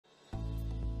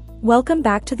Welcome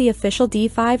back to the official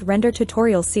D5 Render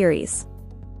tutorial series.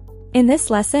 In this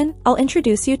lesson, I'll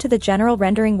introduce you to the general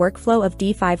rendering workflow of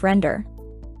D5 Render.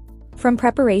 From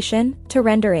preparation, to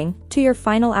rendering, to your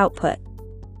final output.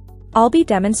 I'll be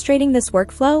demonstrating this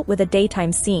workflow with a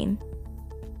daytime scene.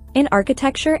 In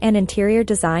architecture and interior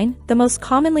design, the most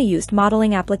commonly used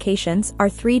modeling applications are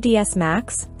 3ds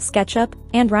Max, SketchUp,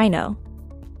 and Rhino.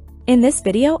 In this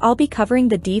video, I'll be covering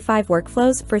the D5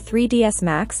 workflows for 3ds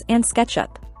Max and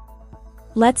SketchUp.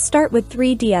 Let's start with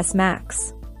 3ds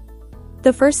Max.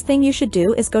 The first thing you should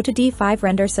do is go to D5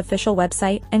 Render's official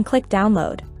website and click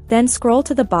Download. Then scroll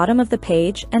to the bottom of the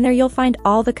page and there you'll find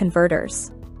all the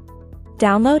converters.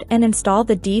 Download and install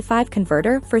the D5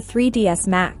 converter for 3ds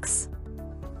Max.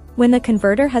 When the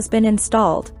converter has been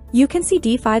installed, you can see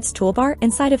D5's toolbar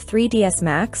inside of 3ds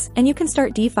Max and you can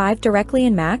start D5 directly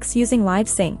in Max using Live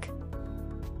Sync.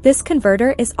 This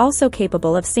converter is also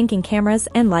capable of syncing cameras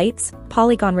and lights,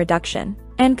 polygon reduction,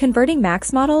 and converting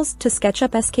Max models to SketchUp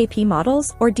SKP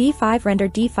models or D5 Render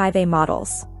D5A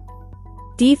models.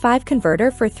 D5 Converter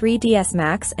for 3ds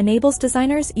Max enables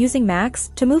designers using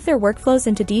Max to move their workflows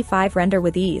into D5 Render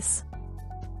with ease.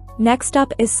 Next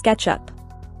up is SketchUp.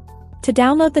 To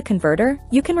download the converter,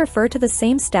 you can refer to the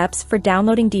same steps for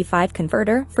downloading D5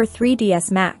 Converter for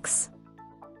 3ds Max.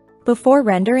 Before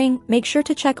rendering, make sure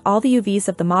to check all the UVs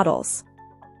of the models.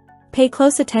 Pay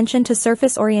close attention to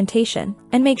surface orientation,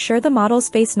 and make sure the model's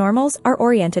face normals are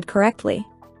oriented correctly.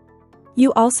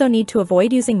 You also need to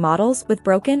avoid using models with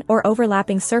broken or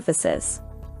overlapping surfaces.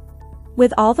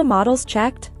 With all the models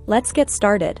checked, let's get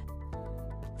started.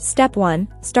 Step 1.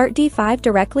 Start D5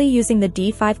 directly using the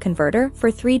D5 Converter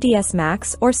for 3ds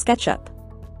Max or SketchUp.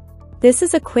 This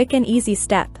is a quick and easy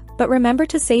step, but remember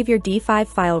to save your D5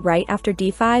 file right after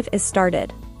D5 is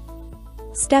started.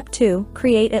 Step 2.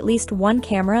 Create at least one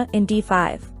camera in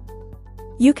D5.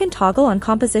 You can toggle on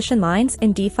composition lines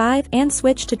in D5 and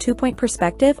switch to 2-point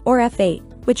perspective or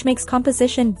F8, which makes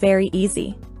composition very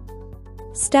easy.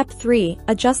 Step 3.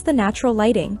 Adjust the natural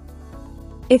lighting.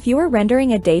 If you are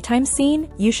rendering a daytime scene,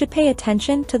 you should pay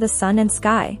attention to the sun and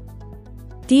sky.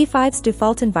 D5's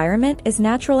default environment is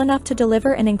natural enough to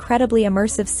deliver an incredibly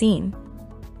immersive scene.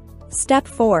 Step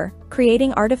 4.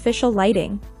 Creating artificial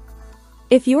lighting.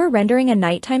 If you are rendering a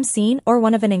nighttime scene or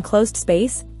one of an enclosed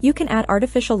space, you can add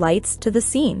artificial lights to the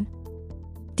scene.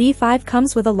 D5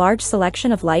 comes with a large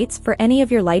selection of lights for any of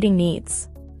your lighting needs.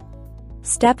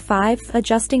 Step 5.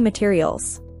 Adjusting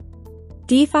materials.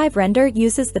 D5 Render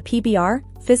uses the PBR,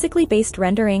 physically based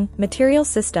rendering, material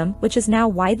system which is now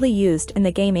widely used in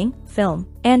the gaming, film,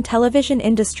 and television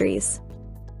industries.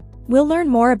 We'll learn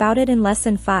more about it in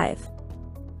Lesson 5.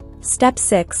 Step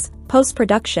 6.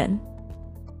 Post-production.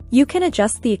 You can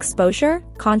adjust the exposure,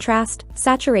 contrast,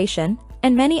 saturation,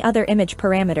 and many other image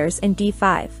parameters in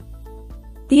D5.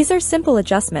 These are simple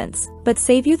adjustments, but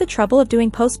save you the trouble of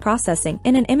doing post-processing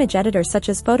in an image editor such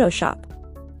as Photoshop.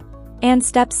 And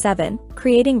Step 7.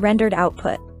 Creating rendered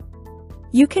output.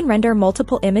 You can render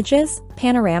multiple images,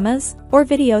 panoramas, or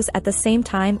videos at the same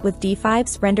time with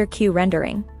D5's Render Queue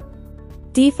rendering.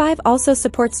 D5 also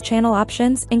supports channel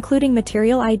options including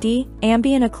Material ID,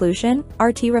 Ambient Occlusion,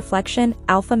 RT Reflection,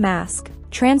 Alpha Mask,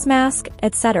 Transmask,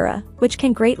 etc., which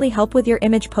can greatly help with your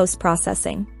image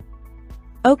post-processing.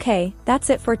 Okay, that's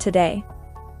it for today.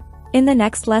 In the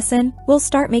next lesson, we'll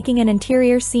start making an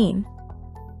interior scene.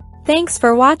 Thanks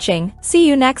for watching, see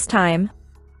you next time.